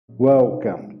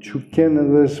Welcome to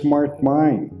Canada Smart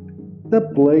Mind, the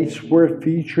place where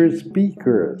featured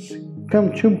speakers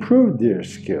come to improve their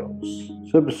skills.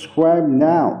 Subscribe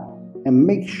now and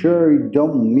make sure you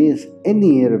don't miss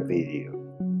any other video.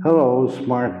 Hello,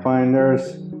 Smart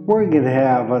Minders. We're going to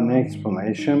have an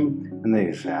explanation, an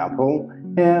example,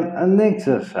 and an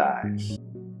exercise.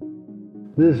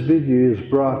 This video is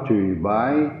brought to you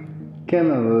by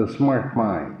Canada Smart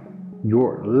Mind,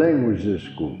 your language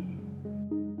school.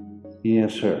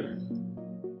 Answer.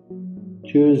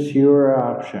 Choose your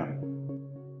option.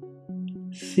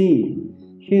 C.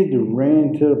 He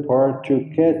ran to the park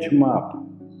to catch him up.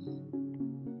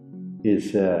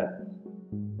 It's a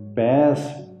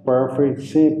past perfect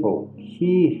simple.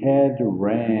 He had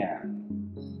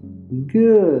ran.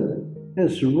 Good.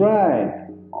 That's right.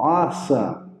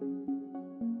 Awesome.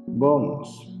 Bonus.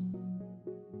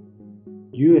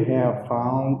 You have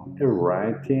found the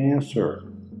right answer.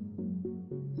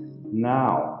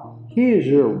 Now, here's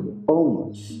your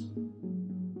bonus.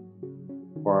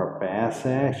 For past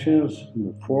actions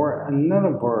before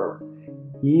another verb,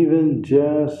 even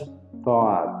just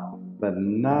thought but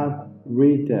not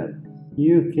written,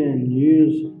 you can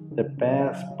use the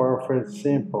past perfect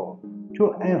simple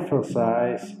to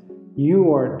emphasize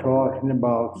you are talking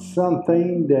about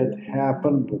something that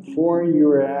happened before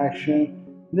your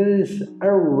action that is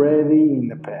already in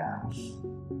the past.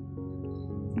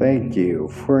 Thank you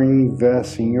for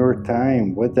investing your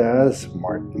time with us,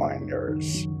 Smart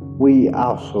Minders. We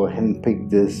also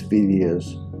handpicked these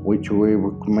videos, which we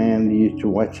recommend you to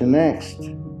watch next.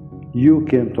 You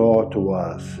can talk to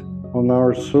us on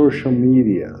our social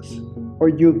medias, or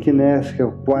you can ask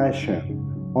a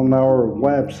question on our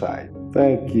website.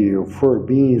 Thank you for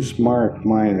being a Smart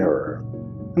Minder,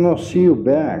 and I'll see you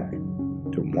back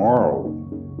tomorrow.